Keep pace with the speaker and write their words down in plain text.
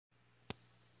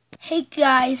Hey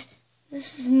guys,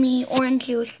 this is me, Orange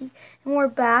Yoshi, and we're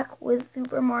back with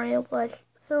Super Mario Plush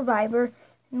Survivor,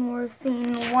 and we're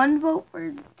seeing one vote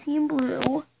for Team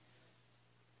Blue.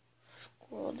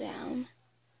 Scroll down.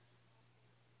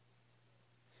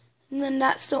 And then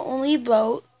that's the only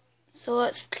vote, so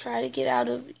let's try to get out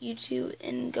of YouTube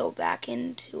and go back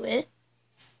into it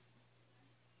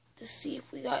to see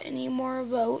if we got any more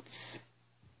votes.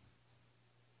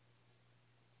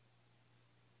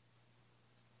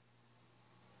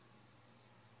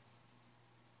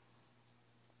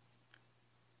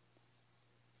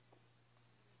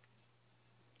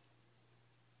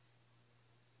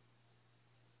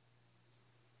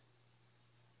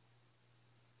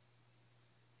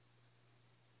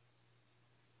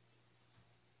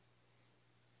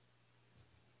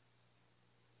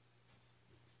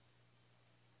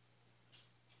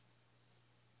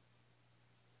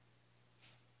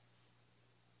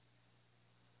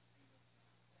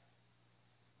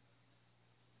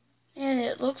 And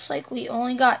it looks like we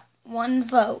only got one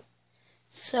vote.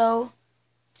 So,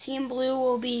 Team Blue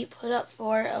will be put up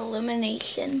for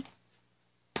elimination.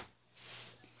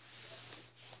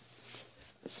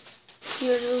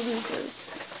 Here are the losers.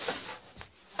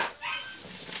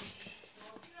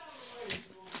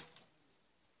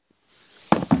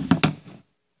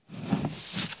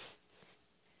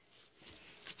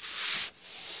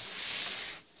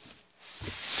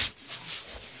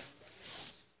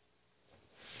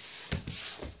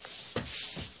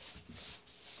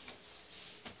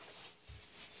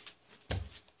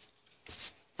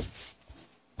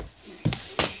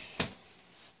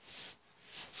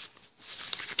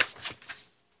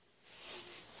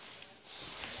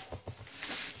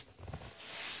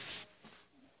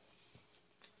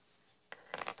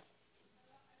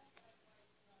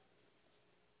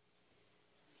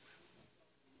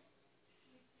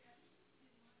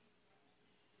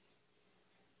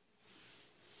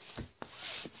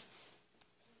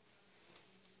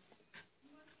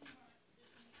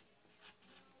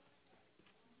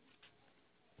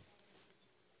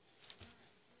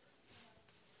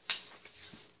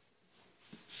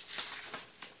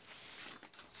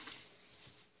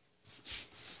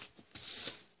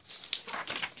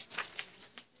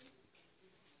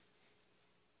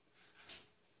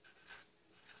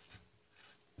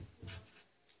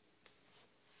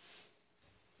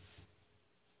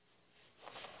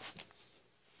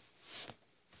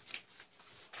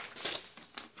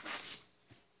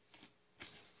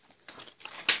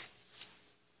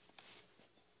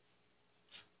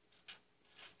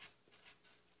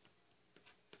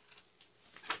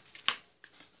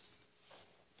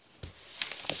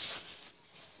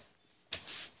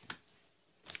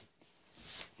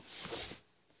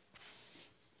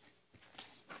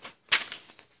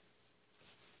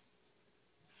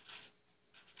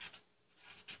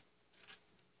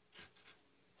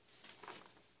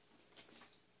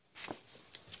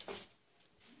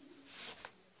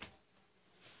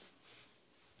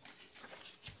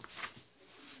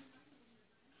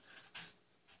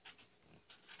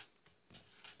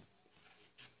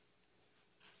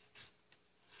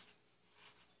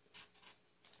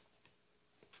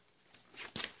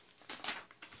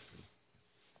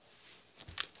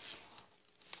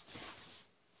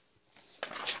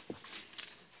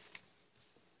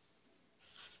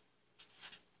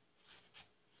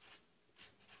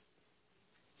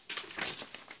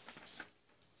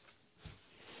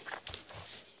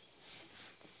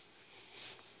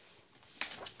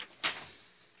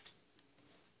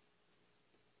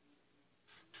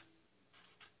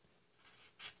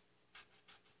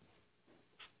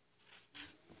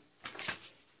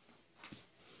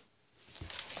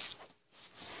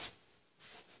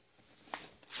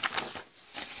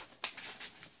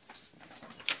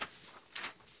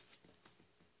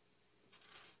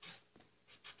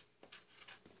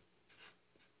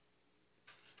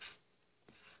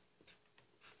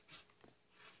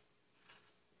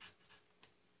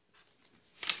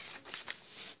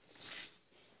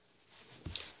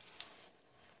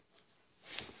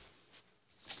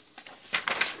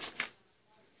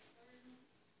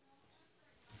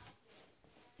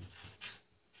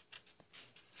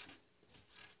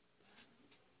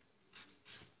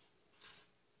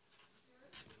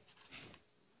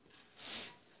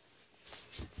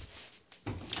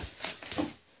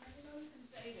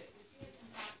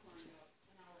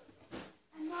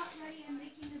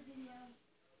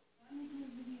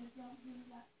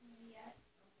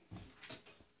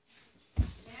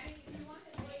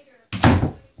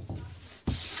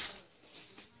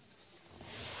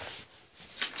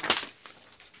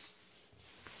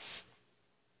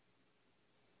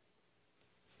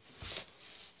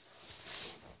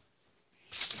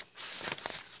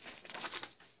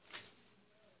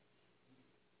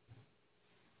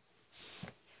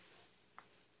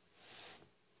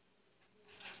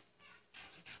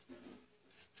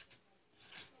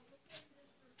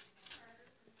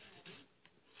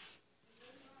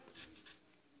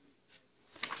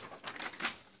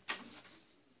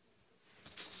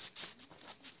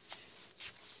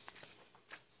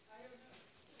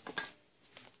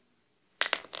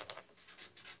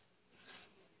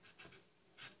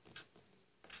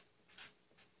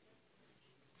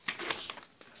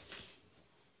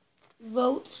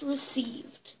 votes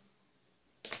received.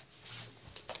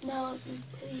 Now I can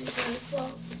put your votes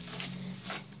up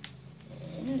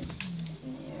in an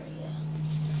area.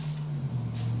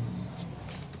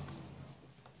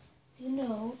 So you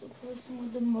know the person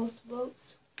with the most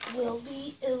votes will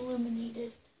be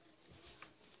eliminated.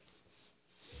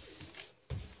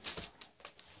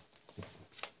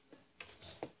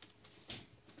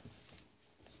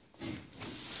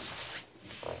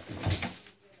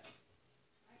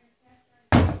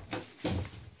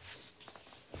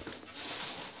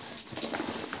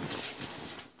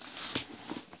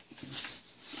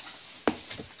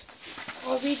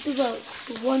 I'll read the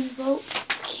votes. 1 vote,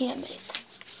 Kamek.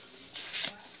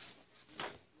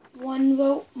 1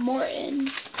 vote, Morton.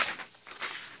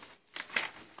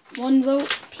 1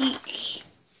 vote, Peach.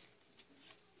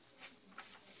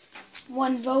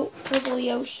 1 vote, Purple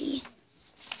Yoshi.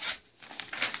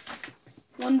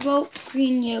 1 vote,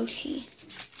 Green Yoshi.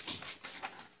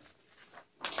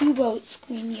 2 votes,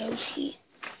 Green Yoshi.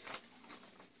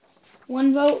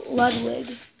 1 vote,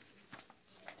 Ludwig.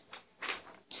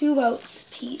 2 votes,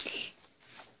 Peach.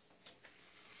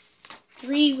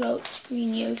 3 votes,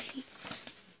 Green Yoshi.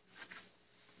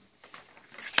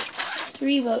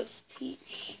 3 votes,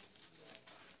 Peach.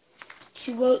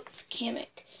 2 votes,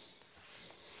 Kamek.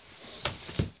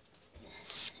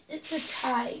 It's a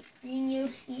tie. Green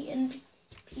Yoshi and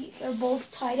Peach are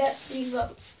both tied at 3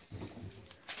 votes.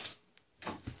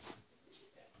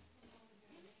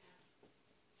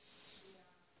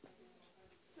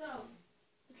 So,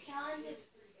 the challenge is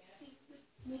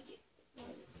make it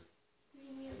close.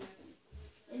 Green Yoshi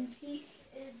and Peach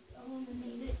is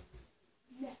eliminated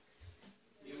next.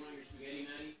 You want your spaghetti,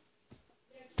 Maddie?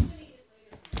 Yeah, she's gonna eat it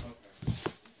later.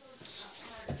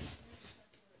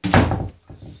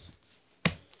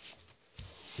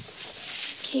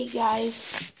 Okay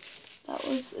guys, that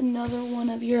was another one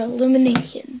of your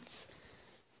eliminations.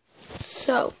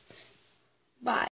 So,